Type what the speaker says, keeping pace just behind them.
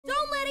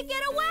to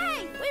get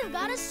away! We've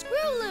got a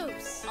screw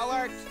loose!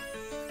 Alert!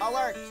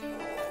 Alert!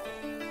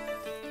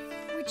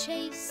 We're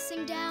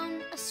chasing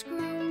down a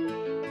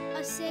screw,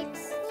 a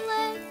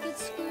six-legged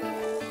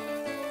screw,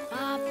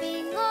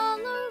 hopping all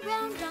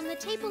around on the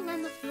table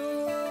and the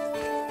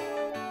floor.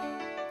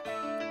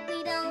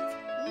 We don't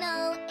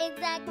know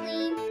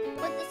exactly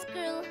what the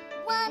screw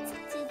wants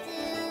to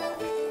do.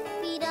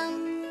 We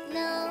don't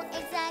know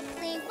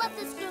exactly what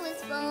the screw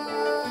is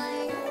for.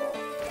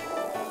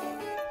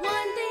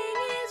 One thing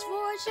is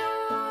for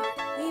sure,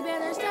 we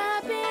better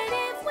stop it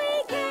if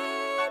we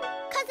can.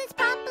 'Cause it's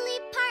probably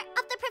part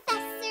of the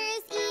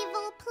professor's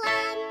evil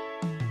plan.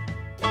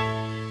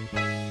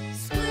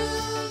 Screw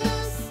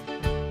loose.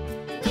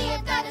 We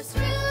have got a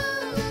screw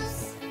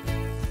loose.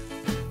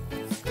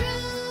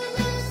 Screw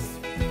loose.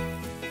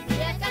 We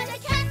have got to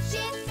catch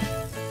it.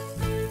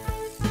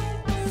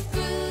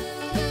 Screw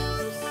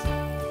loose.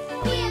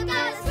 We have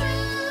got a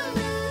screw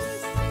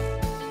loose.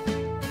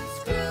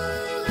 Screw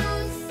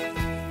loose.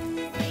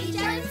 Reach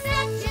out and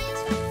snatch it.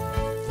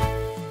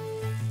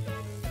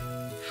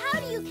 How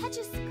do you catch a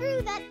screw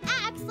that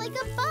acts like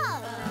a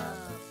bug?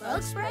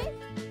 Bug spray?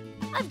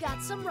 I've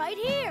got some right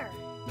here.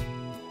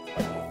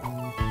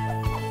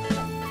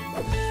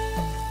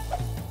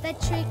 That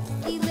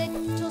tricky little